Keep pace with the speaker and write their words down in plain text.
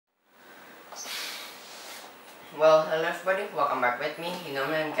Well, hello everybody, welcome back with me. You know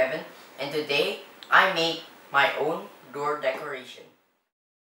me, I'm Kevin, and today I made my own door decoration.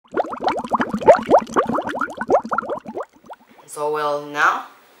 So well now,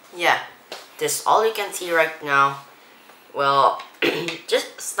 this all you can see right now. Well,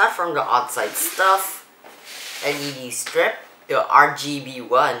 just start from the outside stuff. LED strip, the RGB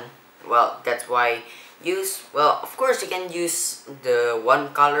one. Well, that's why of course you can use the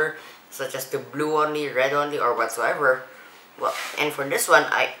one color such as the blue only, red only, or whatsoever. Well, and for this one,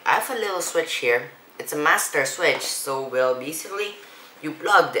 I have a little switch here. It's a master switch, so well basically you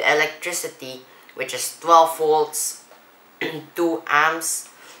plug the electricity, which is 12 volts, 2 amps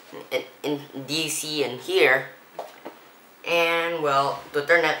in DC in here. And well, to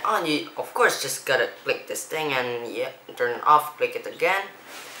turn it on, you of course just gotta click this thing and turn it off, click it again.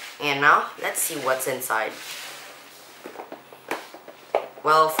 And now, let's see what's inside.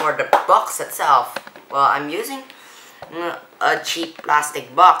 Well, for the box itself, well, I'm using a cheap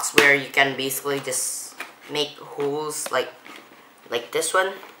plastic box where you can basically just make holes like this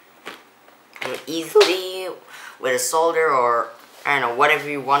one easily with a solder or I don't know, whatever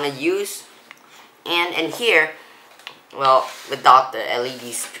you want to use. And in here, well, without the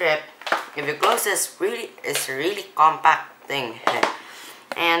LED strip, if you close this, it's a really compact thing.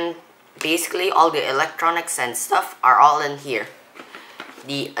 And basically all the electronics and stuff are all in here.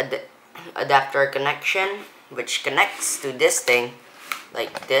 The adapter connection, which connects to this thing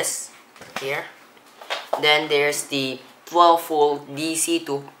like this here. Then there's the 12 volt DC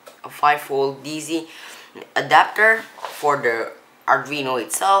to a 5 volt DC adapter for the Arduino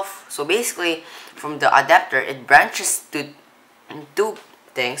itself. So basically from the adapter it branches to two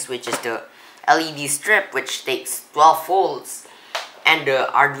things, which is the LED strip, which takes 12 volts, and the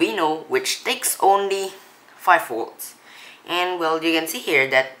Arduino, which takes only 5 volts. And well, you can see here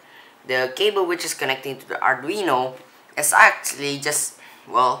that the cable which is connecting to the Arduino is actually just,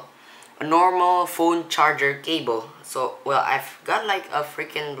 well, a normal phone charger cable. So well, I've got like a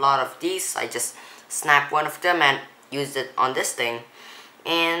freaking lot of these. I just snap one of them and use it on this thing.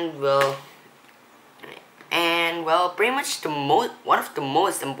 And well, pretty much one of the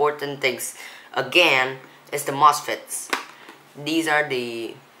most important things again is the MOSFETs. These are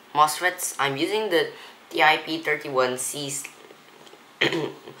the MOSFETs. I'm using the TIP31C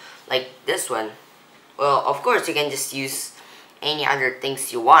like this one. Well, of course you can just use any other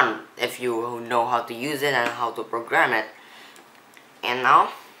things you want if you know how to use it and how to program it. And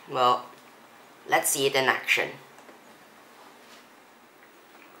now, well, let's see it in action.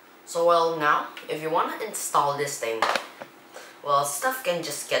 So well, now if you want to install this thing, well, stuff can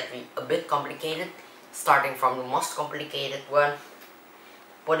just get a bit complicated, starting from the most complicated one,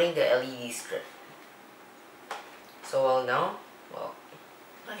 putting the LED strip. So well, now, well,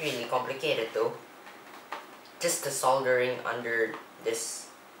 not really complicated though, just the soldering under this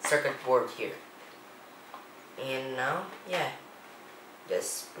circuit board here. And now,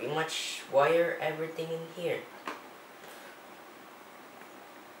 just pretty much wire everything in here.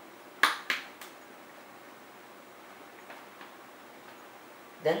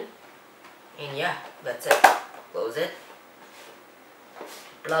 Then, and that's it. Close it.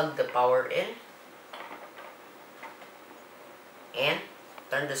 Plug the power in. And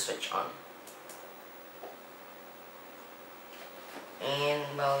turn the switch on. And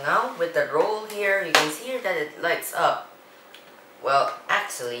well, now with the roll here, you can see here that it lights up. Well,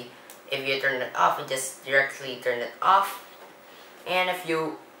 actually, if you turn it off, you just directly turn it off. And if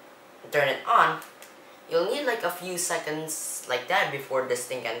you turn it on, you'll need like a few seconds like that before this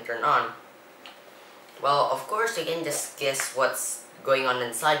thing can turn on. Well, of course, you can just guess what's going on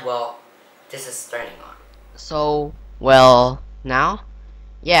inside while this is turning on. So, well, now,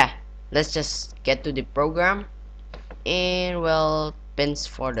 let's just get to the program. And well, pins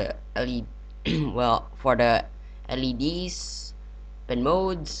for the LED, well, for the LEDs, pin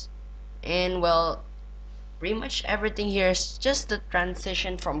modes, and well, pretty much everything here is just the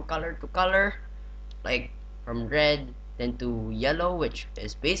transition from color to color, like from red then to yellow, which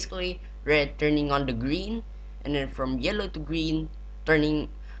is basically red turning on the green, and then from yellow to green turning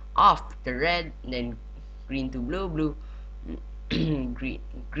off the red, and then green to blue, blue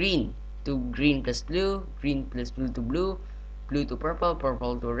green to green plus blue, green plus blue to blue, blue to purple,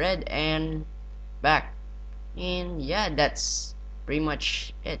 purple to red, and back. And that's pretty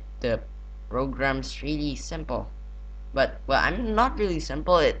much it. The program's really simple, but well, I'm not really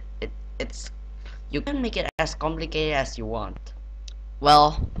simple. It's you can make it as complicated as you want.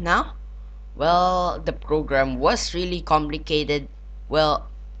 Well, now, well, the program was really complicated. Well,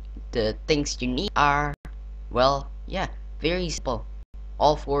 the things you need are, well, very simple.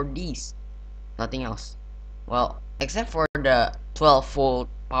 All 4 Ds, nothing else. Well, except for the 12-volt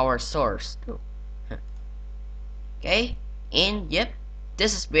power source too. Okay, and yep,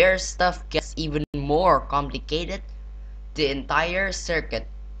 this is where stuff gets even more complicated. The entire circuit.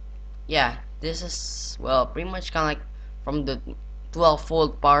 Yeah, this is, well, pretty much kind of like from the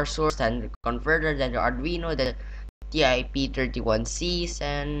 12-volt power source and the converter, then the Arduino, the TIP31Cs,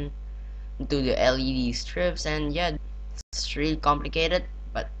 and to the LED strips. And yeah, it's really complicated,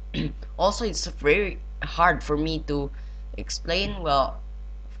 but also it's very hard for me to explain. Well,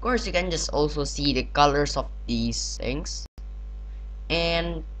 of course you can just also see the colors of these things,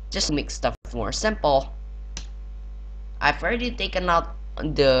 and just to make stuff more simple, I've already taken out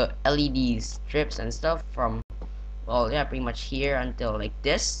the LED strips and stuff from, well, yeah, pretty much here until like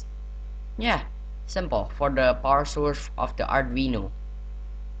this. Yeah, simple for the power source of the Arduino.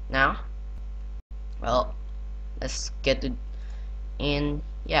 Now, well, let's get to, and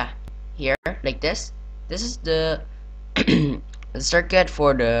yeah, here like this is the the circuit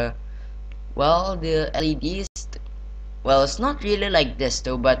for the, well, the LEDs. Well, it's not really like this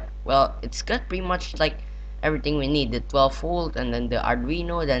though, but well, it's got pretty much like everything we need: the 12-volt, and then the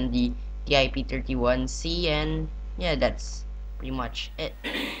Arduino, then the TIP31C, and yeah, that's pretty much it.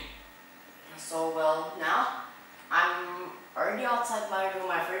 So, well, now I'm already outside my room.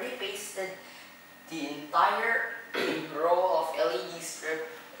 I've already pasted the entire row of LED strip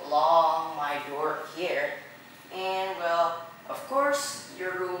along my door here. And well, of course,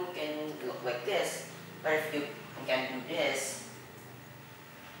 your room can look like this, but if you can do this,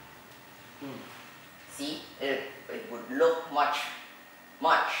 see, it would look much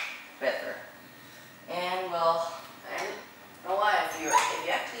better. And well, and you know what, if you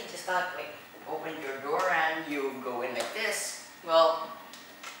actually just like open your door and you go in like this, well,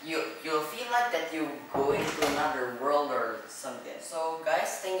 you'll feel like that you go into another world or something. So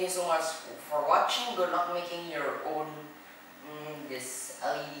guys, thank you so much for watching. Good luck making your own this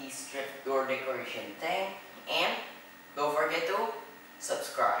LED strip door decoration thing, and don't forget to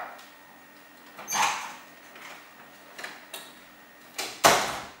subscribe.